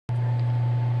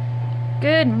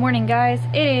Good morning, guys.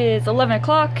 It is 11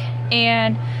 o'clock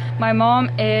and my mom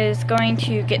is going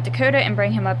to get Dakota and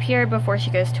bring him up here before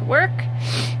she goes to work.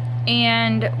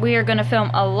 And we are going to film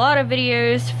a lot of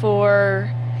videos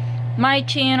for my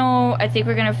channel. I think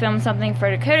we're going to film something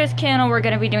for Dakota's channel. We're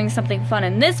going to be doing something fun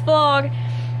in this vlog.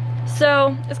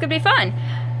 So it's going to be fun.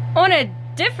 On a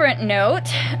different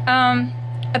note,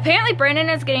 apparently Brandon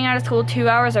is getting out of school 2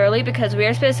 hours early because we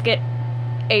are supposed to get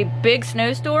a big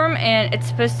snowstorm and it's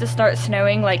supposed to start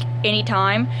snowing like any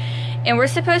time, and we're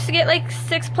supposed to get like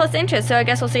 6+ inches, so I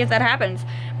guess we'll see if that happens.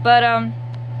 But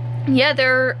yeah,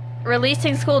 they're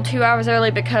releasing school 2 hours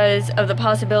early because of the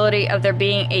possibility of there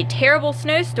being a terrible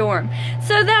snowstorm,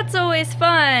 so that's always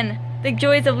fun. The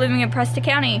joys of living in Preston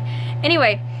County.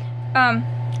 Anyway,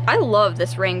 I love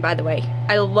this ring, by the way.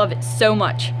 I love it so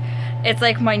much. It's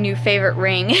like my new favorite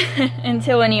ring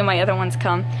until any of my other ones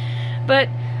come. But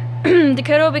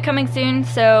Dakota will be coming soon,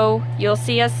 so you'll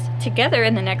see us together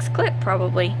in the next clip,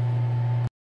 probably.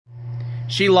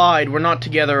 She lied. We're not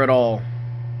together at all.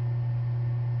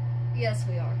 Yes,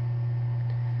 we are.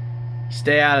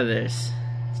 Stay out of this.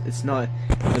 It's not...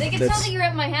 They can tell that you're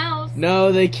at my house.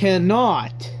 No, they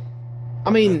cannot. I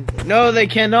mean, no, they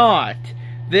cannot.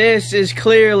 This is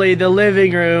clearly the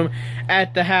living room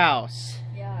at the house.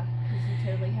 Yeah, because you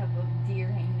totally have a deer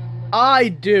hanging on the living room. I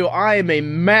do. I am a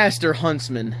master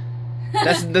huntsman.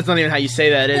 That's not even how you say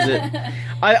that, is it?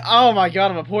 Oh my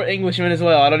god, I'm a poor Englishman as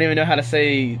well. I don't even know how to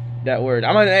say that word.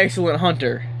 I'm an excellent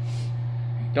hunter.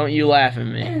 Don't you laugh at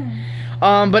me.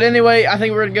 But anyway, I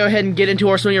think we're gonna go ahead and get into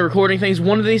our swing of recording things.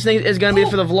 One of these things is gonna be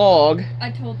for the vlog.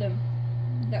 I told them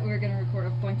that we were gonna record a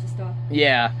bunch of stuff.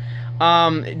 Yeah.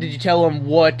 Did you tell them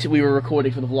what we were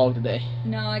recording for the vlog today?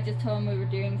 No, I just told them we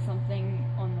were doing something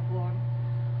on the vlog.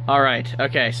 Alright,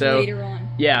 okay, so... later on.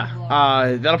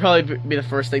 Yeah, that'll probably be the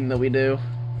first thing that we do,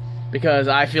 because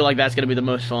I feel like that's gonna be the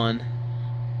most fun,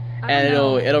 and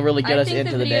it'll really get us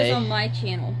into the day. I think the videos on my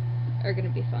channel are gonna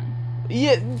be fun.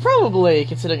 Yeah, probably,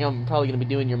 considering I'm probably gonna be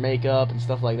doing your makeup and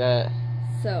stuff like that.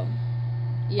 So,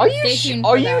 yeah,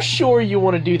 are you sure you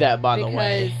want to do that? By the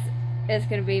way, because it's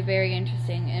gonna be very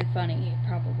interesting and funny,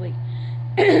 probably.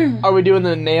 Are we doing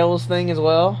the nails thing as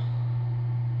well?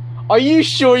 Are you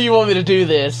sure you want me to do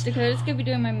this? Dakota's gonna be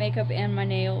doing my makeup and my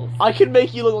nails. I could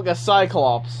make you look like a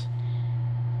cyclops.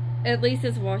 At least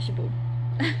it's washable.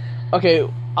 Okay,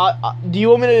 do you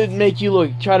want me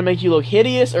to try to make you look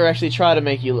hideous, or actually try to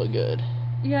make you look good?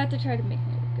 You have to try to make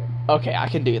me look good. Okay, I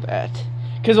can do that.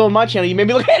 Because on my channel, you made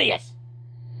me look hideous!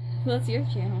 Well, that's your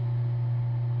channel.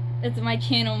 It's my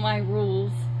channel, my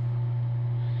rules.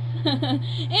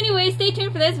 Anyway, stay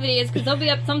tuned for those videos, because they'll be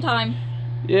up sometime.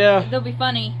 Yeah. They'll be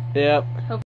funny. Yep.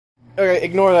 Okay,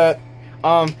 ignore that.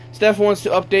 Steph wants to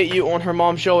update you on her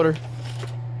mom's shoulder.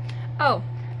 Oh,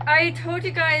 I told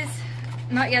you guys,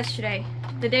 not yesterday,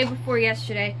 the day before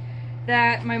yesterday,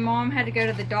 that my mom had to go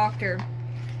to the doctor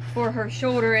for her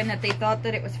shoulder and that they thought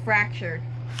that it was fractured.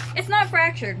 It's not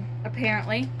fractured,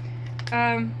 apparently.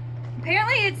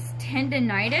 Apparently it's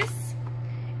tendinitis.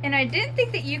 And I didn't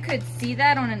think that you could see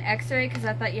that on an x-ray because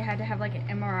I thought you had to have like an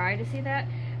MRI to see that.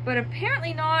 But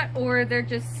apparently not, or they're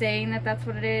just saying that that's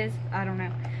what it is. I don't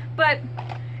know. But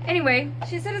anyway,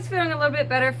 she said it's feeling a little bit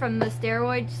better from the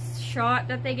steroid shot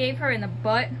that they gave her in the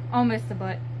butt. Almost the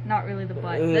butt. Not really the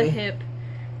butt. The hip.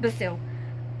 But still.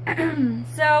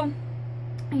 So,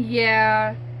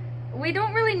 yeah. We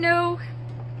don't really know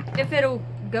if it'll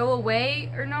go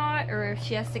away or not, or if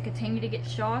she has to continue to get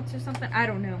shots or something. I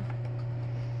don't know.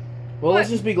 Well, let's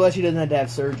just be glad she doesn't have to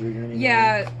have surgery. You know what I mean?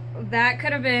 Yeah, that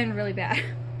could have been really bad.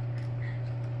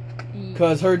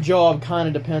 Because her job kind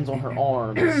of depends on her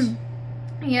arms.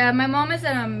 Yeah, my mom is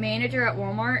a manager at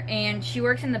Walmart, and she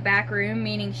works in the back room,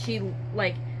 meaning she,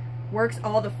 like, works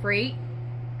all the freight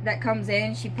that comes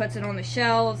in. She puts it on the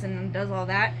shelves and does all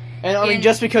that. And I mean,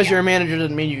 just because you're a manager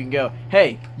doesn't mean you can go,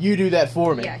 hey, you do that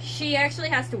for me. Yeah, she actually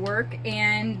has to work,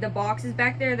 and the boxes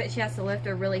back there that she has to lift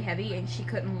are really heavy, and she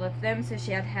couldn't lift them, so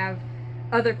she had to have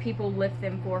other people lift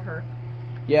them for her.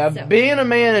 Yeah, so. Being a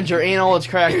manager ain't all it's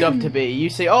cracked up to be. You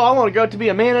say, oh, I want to go to be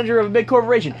a manager of a big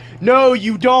corporation. No,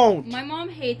 you don't. My mom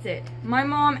hates it. My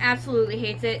mom absolutely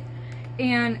hates it.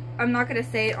 And I'm not going to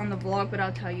say it on the vlog, but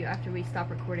I'll tell you after we stop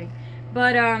recording.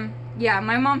 But, yeah,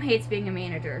 my mom hates being a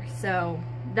manager. So,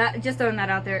 just throwing that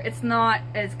out there. It's not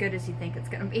as good as you think it's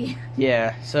going to be.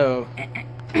 Yeah, so,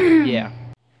 yeah.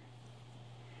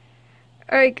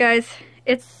 Alright, guys.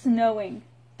 It's snowing.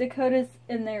 Dakota's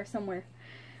in there somewhere.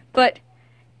 But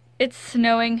it's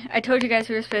snowing. I told you guys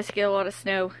we were supposed to get a lot of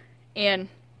snow, and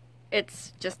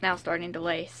it's just now starting to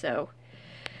lay, so.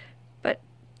 But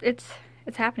it's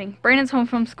happening. Brandon's home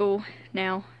from school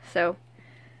now, so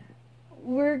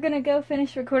we're gonna go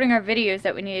finish recording our videos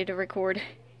that we needed to record.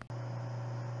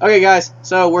 Okay, guys,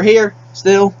 so we're here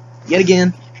still, yet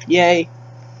again. Yay.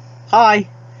 Hi.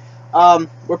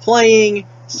 We're playing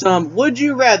some Would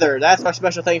You Rather. That's our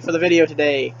special thing for the video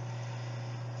today.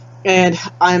 And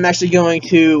I'm actually going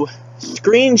to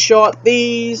screenshot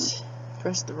these.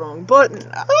 Press the wrong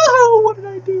button. Oh, what did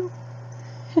I do?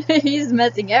 He's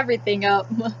messing everything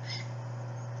up. We're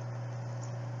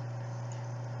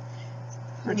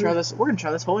gonna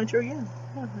try this whole intro again.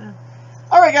 Yeah.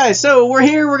 Alright, guys, so we're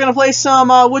here. We're gonna play some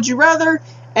Would You Rather,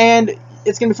 and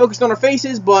it's gonna be focused on our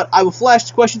faces, but I will flash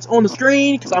the questions on the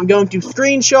screen because I'm going to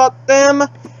screenshot them,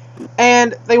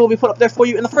 and they will be put up there for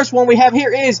you. And the first one we have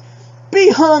here is: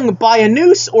 be hung by a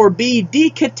noose or be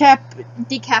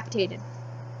decapitated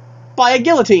by a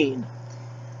guillotine.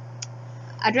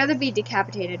 I'd rather be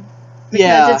decapitated.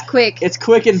 Because it's quick. It's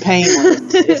quick and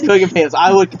painless. It's quick and painless.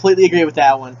 I would completely agree with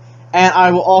that one. And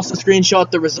I will also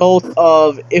screenshot the result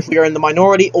of if we are in the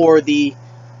minority or the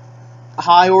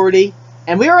high-ority.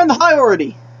 And we are in the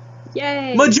high-ority.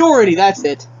 Yay! Majority, that's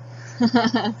it.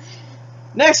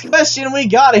 Next question we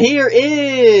got here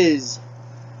is: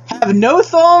 have no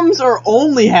thumbs or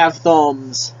only have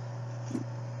thumbs?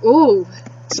 Ooh.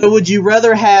 So would you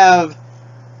rather have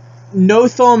no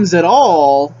thumbs at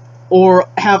all, or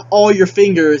have all your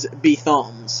fingers be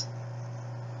thumbs?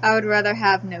 I would rather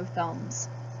have no thumbs.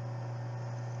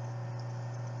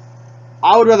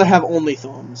 I would rather have only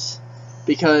thumbs,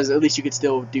 because at least you could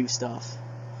still do stuff.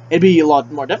 It'd be a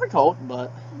lot more difficult,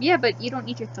 but... Yeah, but you don't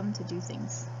need your thumb to do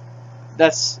things.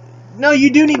 No, you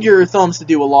do need your thumbs to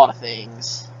do a lot of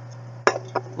things.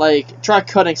 Like, try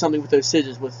cutting something with those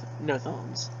scissors with no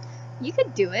thumbs. You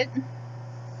could do it.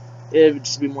 It would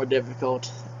just be more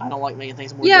difficult. I don't like making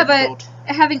things more difficult. Yeah,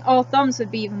 but having all thumbs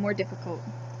would be even more difficult.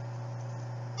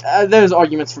 There's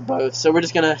arguments for both, so we're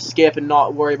just gonna skip and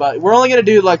not worry about it. We're only gonna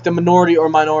do, like, the minority or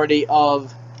majority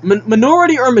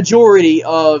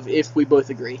of if we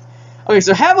both agree. Okay,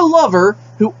 so have a lover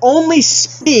who only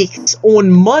speaks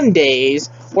on Mondays,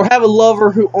 or have a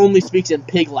lover who only speaks in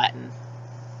Pig Latin.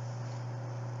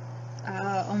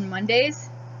 On Mondays?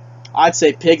 I'd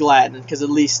say Pig Latin, because at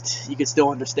least you could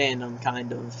still understand them,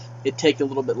 kind of. It'd take a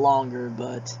little bit longer,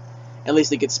 but at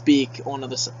least they could speak on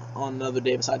another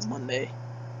day besides Monday.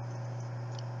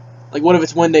 Like, what if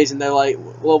it's Wednesdays and they're like,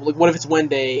 well, like, what if it's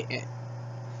Wednesday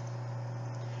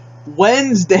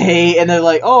and they're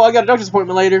like, oh, I got a doctor's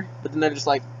appointment later, but then they're just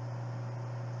like...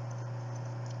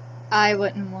 I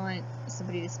wouldn't want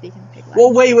somebody to speak in Pig Latin.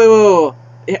 Well, wait.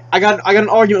 I got an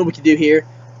argument we could do here.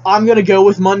 I'm gonna go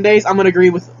with Mondays. I'm gonna agree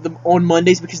with them on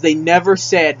Mondays because they never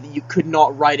said that you could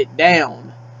not write it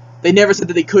down. They never said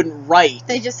that they couldn't write.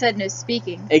 They just said no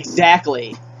speaking.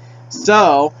 Exactly.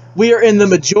 So, we are in the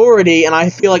majority, and I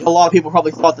feel like a lot of people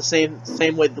probably thought the same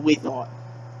way that we thought.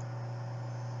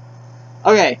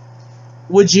 Okay.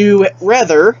 Would you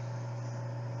rather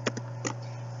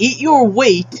eat your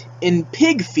weight in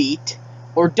pig feet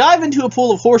or dive into a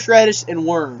pool of horseradish and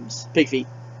worms? Pig feet.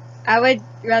 I would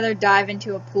rather dive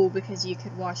into a pool because you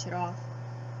could wash it off.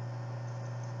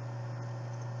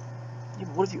 Yeah,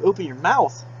 but what if you open your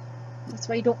mouth? That's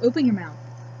why you don't open your mouth.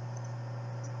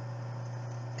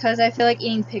 Because I feel like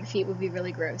eating pig feet would be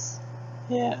really gross.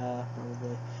 Yeah,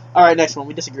 probably. Alright, next one.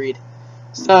 We disagreed.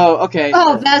 So, okay.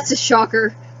 Oh, that's a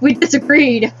shocker. We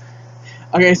disagreed.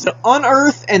 Okay, so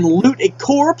unearth and loot a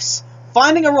corpse,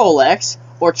 finding a Rolex,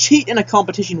 or cheat in a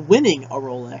competition winning a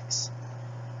Rolex.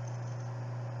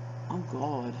 Oh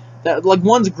god. Like,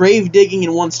 one's grave digging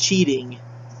and one's cheating.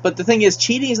 But the thing is,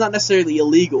 cheating is not necessarily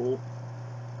illegal.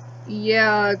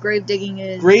 Yeah, grave digging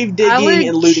is. Grave digging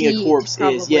and looting a corpse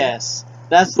is, yes.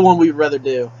 That's the one we'd rather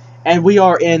do. And we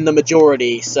are in the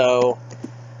majority, so...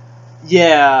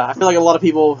 Yeah, I feel like a lot of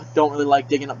people don't really like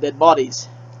digging up dead bodies.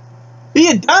 Be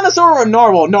a dinosaur or a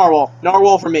narwhal? Narwhal.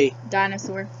 Narwhal for me.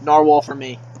 Dinosaur. Narwhal for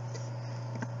me.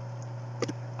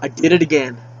 I did it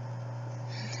again.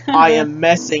 I am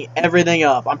messing everything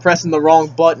up. I'm pressing the wrong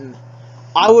button.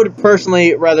 I would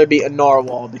personally rather be a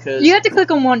narwhal because... You have to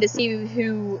click on one to see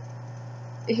who...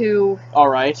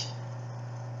 Alright.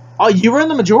 Oh, you were in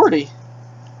the majority.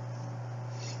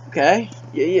 Okay.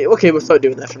 Yeah, okay, we'll start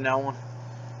doing that from now on.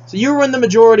 So you were in the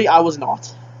majority, I was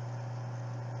not.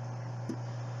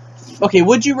 Okay,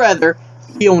 would you rather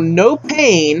feel no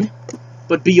pain,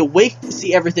 but be awake to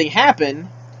see everything happen,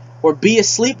 or be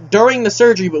asleep during the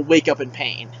surgery but wake up in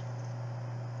pain?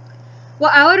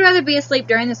 Well, I would rather be asleep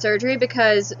during the surgery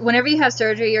because whenever you have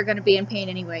surgery, you're going to be in pain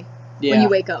anyway. Yeah. When you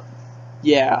wake up.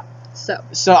 Yeah.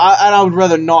 So I would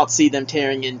rather not see them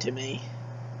tearing into me.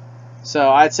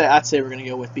 So I'd say we're gonna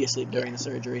go with be asleep during the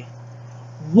surgery.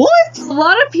 What? A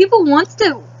lot of people wants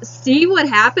to see what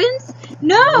happens.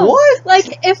 No. What?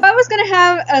 Like, if I was gonna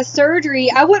have a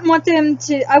surgery, I wouldn't want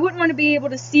to be able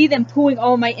to see them pulling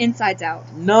all my insides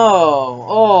out. No.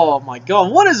 Oh my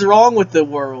god. What is wrong with the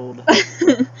world?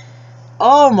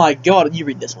 Oh my god. You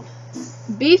read this one.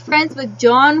 Be friends with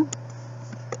John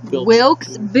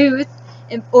Wilkes Booth,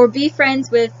 or be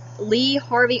friends with Lee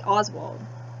Harvey Oswald.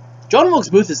 John Wilkes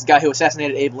Booth is the guy who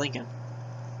assassinated Abe Lincoln.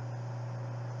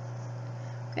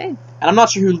 Okay. And I'm not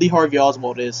sure who Lee Harvey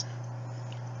Oswald is.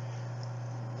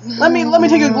 Let me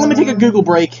take a Google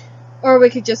break. Or we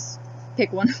could just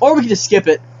pick one. Or we could just skip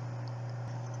it.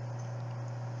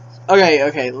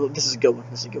 Okay, this is a good one.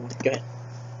 Go ahead.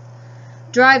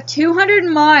 Drive 200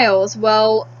 miles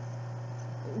well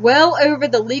over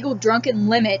the legal drunken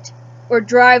limit, or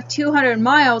drive 200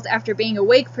 miles after being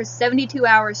awake for 72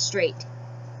 hours straight.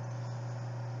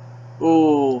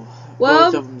 Ooh,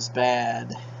 well, both of them's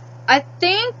bad. I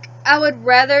think I would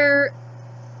rather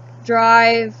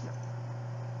drive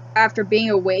after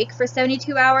being awake for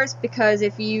 72 hours, because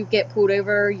if you get pulled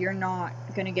over, you're not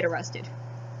going to get arrested.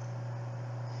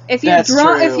 If you're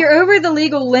drunk, if you're over the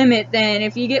legal limit, then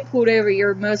if you get pulled over,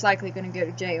 you're most likely going to go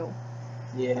to jail.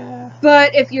 Yeah.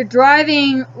 But if you're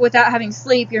driving without having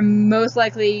sleep, you're most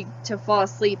likely to fall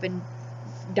asleep and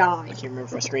die. I can't remember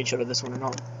if I screenshotted this one or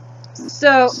not.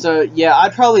 So yeah,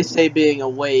 I'd probably say being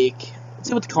awake. Let's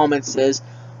see what the comment says.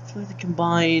 I feel like the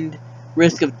combined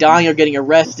risk of dying or getting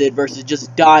arrested versus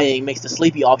just dying makes the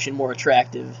sleepy option more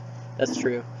attractive. That's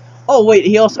true. Oh wait,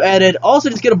 he also added,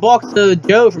 just get a box of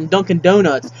Joe from Dunkin'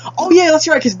 Donuts. Oh yeah, that's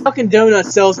right, because Dunkin'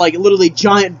 Donuts sells like literally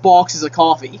giant boxes of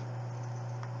coffee.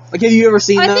 Like, have you ever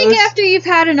seen those? I think after you've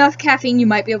had enough caffeine, you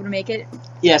might be able to make it.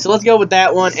 Yeah, so let's go with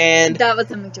that one, and that was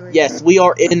the majority. Yes, we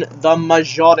are in the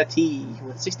majority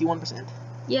with 61%.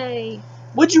 Yay.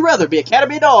 Would you rather be a cat or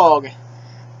be a dog?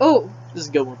 Oh. This is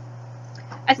a good one.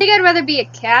 I think I'd rather be a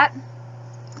cat,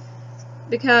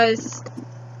 because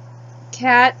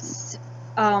cats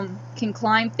can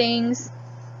climb things,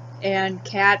 and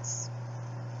cats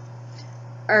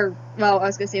are, well, I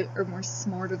was gonna say are more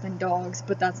smarter than dogs,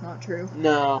 but that's not true.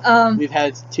 No, we've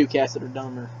had 2 cats that are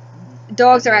dumber.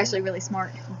 Dogs are actually really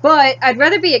smart, but I'd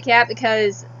rather be a cat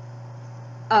because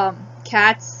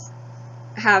cats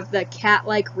have the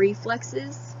cat-like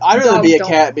reflexes. I'd rather be a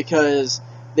cat because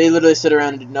they literally sit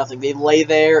around and do nothing. They lay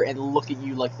there and look at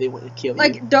you like they want to kill you.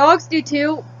 Like, dogs do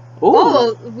too. Ooh.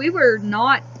 Oh, we were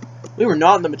not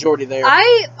in the majority there.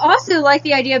 I also like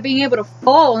the idea of being able to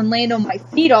fall and land on my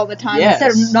feet all the time, yes,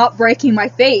 instead of not breaking my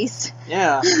face.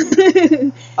 Yeah.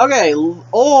 Okay.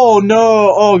 Oh,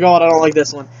 no. Oh, God, I don't like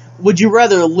this one. Would you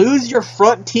rather lose your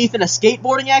front teeth in a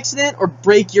skateboarding accident or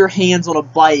break your hands on a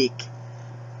bike?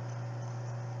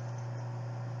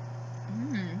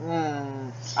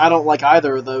 I don't like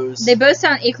either of those. They both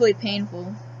sound equally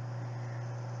painful.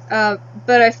 But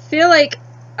I feel like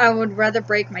I would rather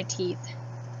break my teeth.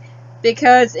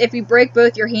 Because if you break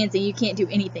both your hands, then you can't do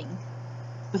anything.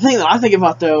 The thing that I think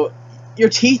about, though, your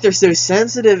teeth are so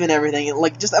sensitive and everything. And,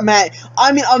 like, just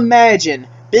imagine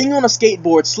being on a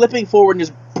skateboard, slipping forward, and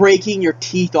just breaking your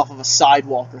teeth off of a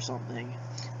sidewalk or something.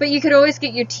 But you could always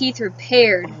get your teeth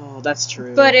repaired. Oh, that's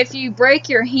true. But if you break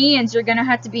your hands, you're going to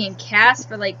have to be in cast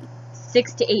for, like,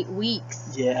 6 to 8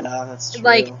 weeks. Yeah, that's true.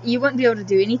 Like, you wouldn't be able to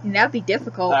do anything. That would be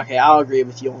difficult. Okay, I'll agree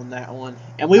with you on that one.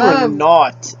 And we were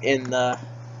not in the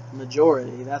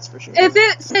majority, that's for sure. If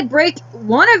it said break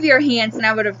one of your hands, then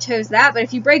I would have chose that. But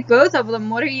if you break both of them,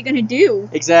 what are you going to do?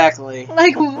 Exactly.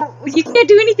 Like, you can't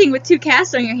do anything with 2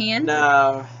 casts on your hand.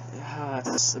 No.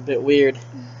 It's a bit weird.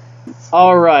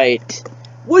 Alright.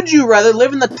 Would you rather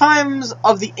live in the times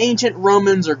of the ancient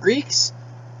Romans or Greeks,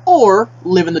 or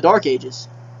live in the Dark Ages?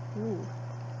 Ooh.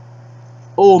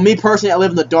 Oh, me personally, I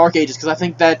live in the Dark Ages, because I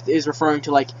think that is referring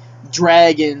to, like,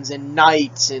 dragons and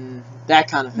knights and that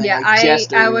kind of thing. Yeah,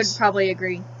 like I would probably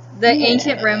agree. The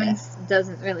ancient Romans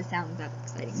doesn't really sound that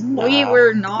exciting. No. We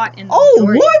were not in the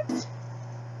majority. What?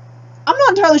 I'm not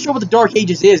entirely sure what the Dark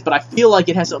Ages is, but I feel like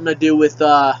it has something to do with,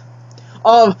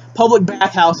 public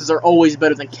bathhouses are always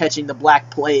better than catching the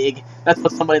Black Plague. That's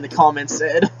what somebody in the comments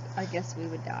said. I guess we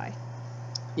would die.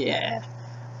 Yeah.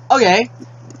 Okay.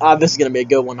 This is going to be a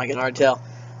good one, I can already tell.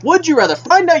 Would you rather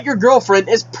find out your girlfriend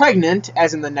is pregnant,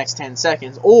 as in the next 10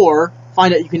 seconds, or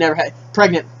find out you can never have...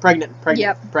 Pregnant.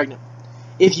 Yep. Pregnant.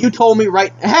 If you told me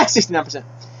 69%.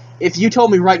 If you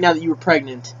told me right now that you were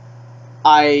pregnant,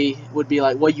 I would be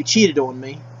like, well, you cheated on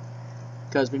me.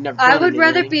 Because we've never done anything. I would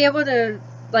rather be able to...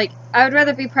 Like, I would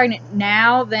rather be pregnant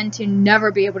now than to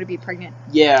never be able to be pregnant.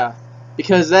 Yeah.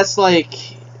 Because that's like...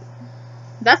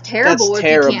 That's terrible if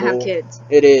you can't have kids.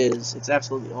 It is. It's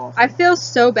absolutely awful. I feel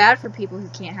so bad for people who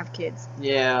can't have kids.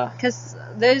 Yeah. Because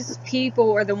those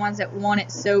people are the ones that want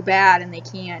it so bad and they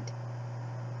can't.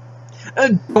 I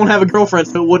don't have a girlfriend,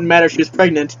 so it wouldn't matter if she was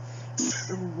pregnant.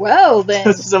 Well,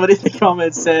 then. Somebody in the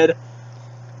comments said,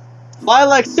 fly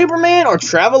like Superman or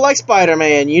travel like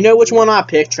Spider-Man. You know which one I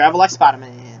pick. Travel like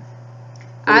Spider-Man.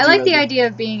 I like the idea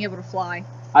of being able to fly.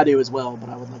 I do as well, but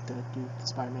I would like to do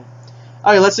Spider-Man.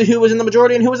 Okay, let's see who was in the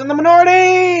majority and who was in the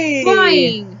minority.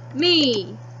 Flying.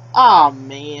 Me. Aw,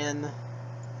 man.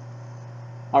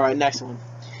 Alright, next one.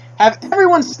 Have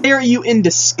everyone stare at you in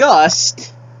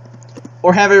disgust,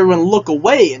 or have everyone look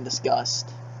away in disgust?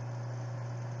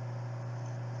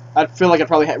 I feel like I'd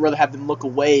probably rather have them look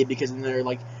away, because then they're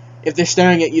like, if they're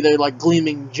staring at you, they're like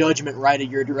gleaming judgment right at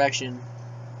your direction.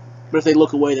 But if they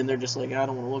look away, then they're just like, I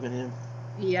don't want to look at him.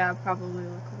 Yeah, probably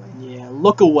look away. Yeah,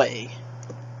 look away.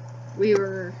 We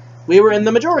were in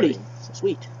the majority. So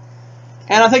sweet.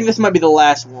 And I think this might be the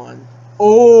last one.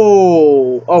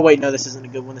 Oh wait, no, this isn't a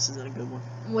good one. This isn't a good one.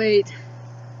 Wait.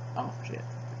 Oh shit.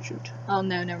 Shoot. Oh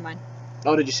no, never mind.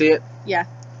 Oh, did you see it? Yeah.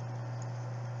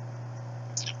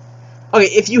 Okay,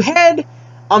 if you had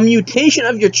a mutation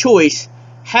of your choice,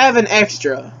 have an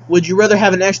extra. Would you rather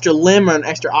have an extra limb or an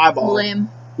extra eyeball? Limb.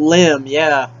 Limb,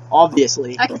 yeah,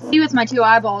 obviously. I can see with my 2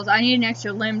 eyeballs. I need an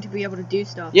extra limb to be able to do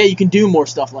stuff. Yeah, you can do more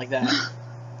stuff like that.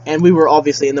 And we were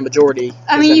obviously in the majority.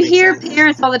 I mean, you hear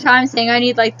parents all the time saying, I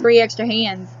need like 3 extra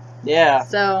hands. Yeah.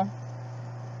 So.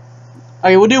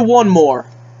 Okay, we'll do one more.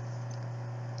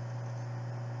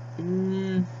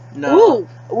 No. Ooh.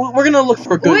 We're gonna look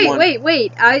for a good one.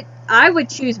 Wait. I would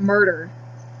choose murder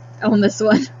on this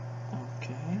one.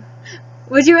 Okay.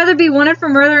 Would you rather be wanted for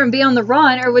murder and be on the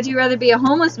run, or would you rather be a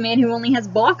homeless man who only has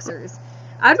boxers?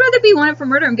 I'd rather be wanted for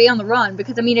murder and be on the run,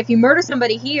 because, I mean, if you murder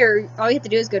somebody here, all you have to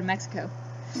do is go to Mexico.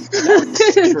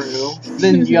 That's true.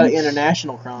 Then you got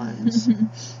international crimes.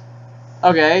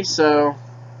 Okay, so,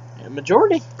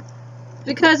 majority.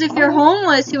 Because if you're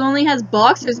homeless who only has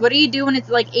boxers, what do you do when it's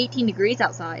like 18 degrees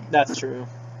outside? That's true.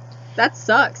 That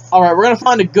sucks. Alright, we're going to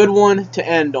find a good one to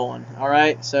end on.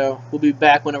 Alright, so we'll be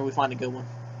back whenever we find a good one.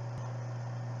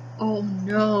 Oh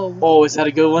no. Oh, is that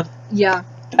a good one? Yeah.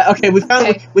 Okay, we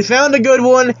found a good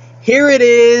one. Here it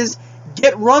is.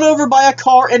 Get run over by a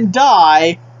car and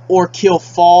die, or kill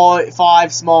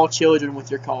 5 small children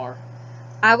with your car.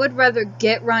 I would rather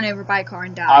get run over by a car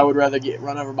and die. I would rather get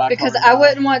run over by a car and die. Because I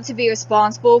wouldn't want to be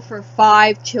responsible for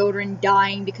 5 children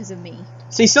dying because of me.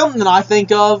 See, something that I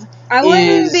think of I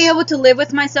wouldn't be able to live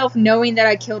with myself knowing that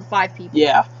I killed 5 people.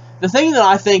 Yeah. The thing that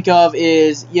I think of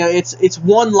is, you know, it's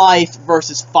 1 life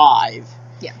versus 5.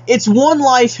 Yeah. It's 1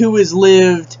 life who has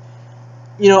lived,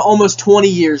 you know, almost 20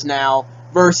 years now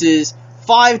versus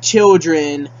 5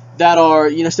 children that are,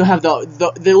 you know, still have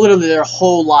they're literally their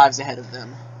whole lives ahead of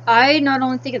them. I not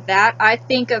only think of that, I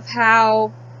think of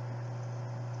how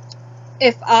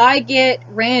if I get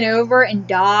ran over and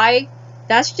die,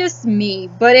 that's just me.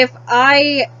 But if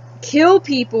I kill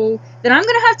people, then I'm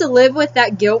going to have to live with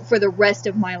that guilt for the rest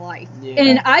of my life. Yeah.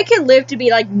 And I could live to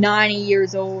be like 90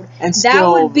 years old. And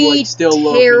still, that would be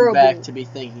still terrible. Looking back to be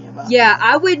thinking about Yeah,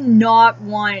 I would not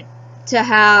want to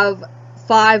have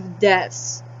 5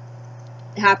 deaths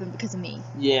happen because of me.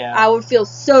 Yeah. I would feel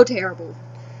so terrible.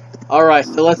 Alright,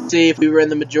 so let's see if we were in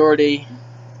the majority.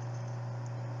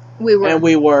 We were. And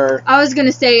we were. I was going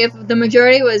to say, if the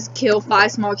majority was kill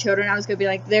 5 small children, I was going to be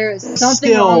like, there is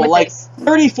something wrong with this.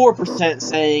 34%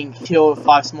 saying kill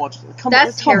 5 small children. Come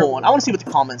on. I want to see what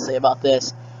the comments say about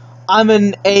this. I'm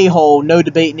an a-hole. No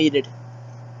debate needed.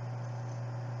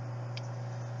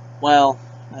 Well,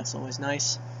 that's always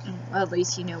nice. Well, at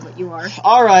least you know what you are.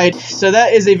 Alright, so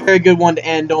that is a very good one to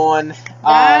end on.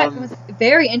 That was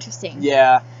very interesting.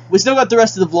 Yeah. We still got the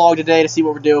rest of the vlog today to see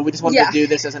what we're doing. We just wanted to do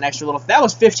this as an extra little... That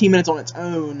was 15 minutes on its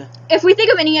own. If we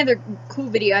think of any other cool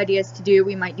video ideas to do,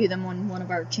 we might do them on one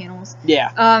of our channels.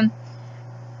 Yeah.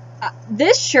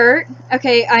 This shirt...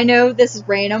 Okay, I know this is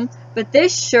random, but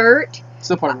this shirt...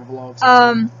 Still part of our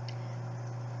vlogs.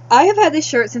 I have had this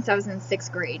shirt since I was in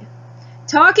 6th grade.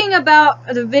 Talking about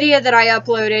the video that I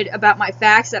uploaded about my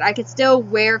facts that I could still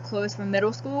wear clothes from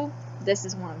middle school, this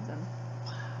is one of them.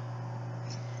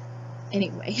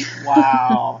 Anyway.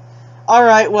 Wow.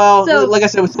 Alright, well, so, like I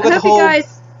said, we still got the whole... I hope you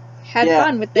guys had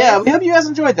fun with this. Yeah, we hope you guys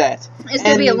enjoyed that. It's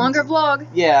going to be a longer vlog.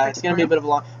 Yeah, it's going to be a bit of a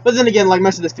long... But then again, like,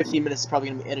 most of this 15 minutes is probably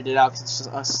going to be edited out because it's just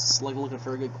us, like, looking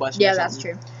for a good question. Yeah, that's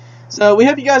true. So, we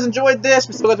hope you guys enjoyed this.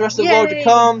 We still got the rest of the vlog to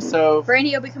come, so...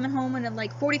 Brandy will be coming home in,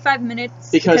 like, 45 minutes.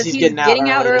 Because he's getting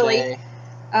out early.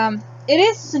 It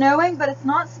is snowing, but it's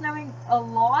not snowing a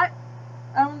lot.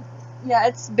 Yeah,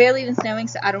 it's barely even snowing,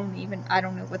 so I don't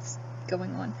know what's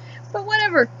going on. But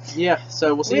whatever. Yeah,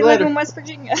 so we'll see We you live later. in West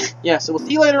Virginia. Yeah, so we'll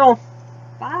see you later on.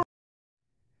 Bye.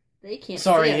 They can't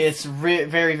Sorry, see us. it's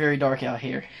very, very dark out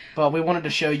here. But we wanted to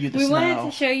show you the snow. We wanted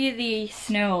to show you the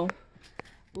snow.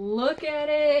 Look at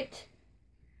it.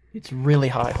 It's really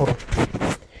high. Hold on.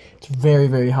 It's very,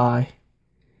 very high.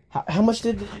 How much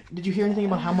did you hear anything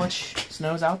about how much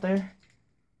snow's out there?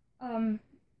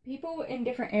 People in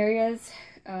different areas,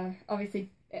 obviously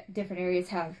different areas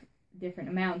have different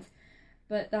amounts,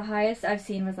 but the highest I've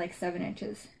seen was like 7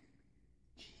 inches.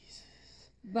 Jesus.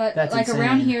 But That's like insane.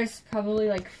 around here is probably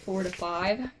like 4 to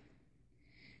 5.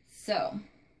 So.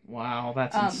 Wow,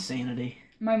 that's insanity.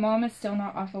 My mom is still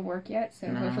not off of work yet, so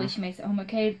No. hopefully she makes it home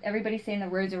okay. Everybody's saying the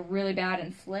roads are really bad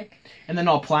and slick. And then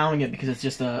all plowing it because it's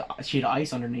just a sheet of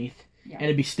ice underneath. Yeah. And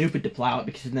it'd be stupid to plow it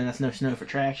because then that's no snow for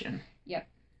traction. Yep.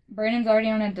 Brandon's already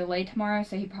on a delay tomorrow,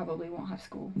 so he probably won't have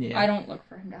school. Yeah. I don't look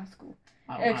for him to have school.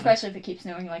 Especially if it keeps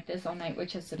snowing like this all night,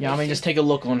 which is supposed Yeah, I mean, to. just take a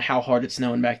look on how hard it's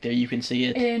snowing back there. You can see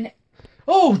it. And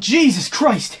Oh, Jesus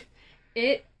Christ!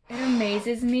 it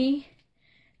amazes me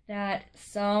that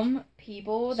some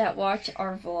people that watch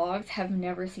our vlogs have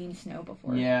never seen snow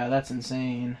before. Yeah, that's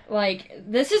insane. Like,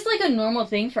 this is like a normal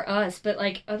thing for us, but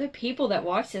like other people that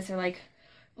watch this are like,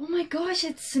 oh my gosh,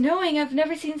 it's snowing. I've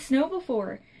never seen snow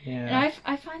before. Yeah. And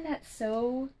I find that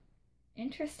so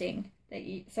interesting that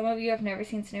some of you have never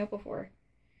seen snow before.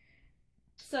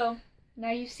 So, now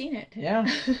you've seen it. Yeah.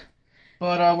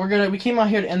 But we came out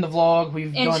here to end the vlog.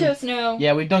 And show snow.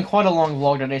 Yeah, we've done quite a long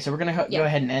vlog today, so we're gonna go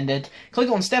ahead and end it. Click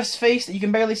on Steph's face that you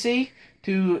can barely see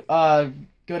to go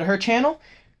to her channel.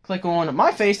 Click on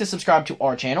my face to subscribe to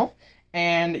our channel,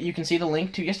 and you can see the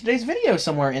link to yesterday's video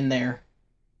somewhere in there.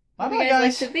 Bye, Hope you guys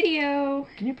liked the video.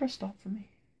 Can you press stop for me?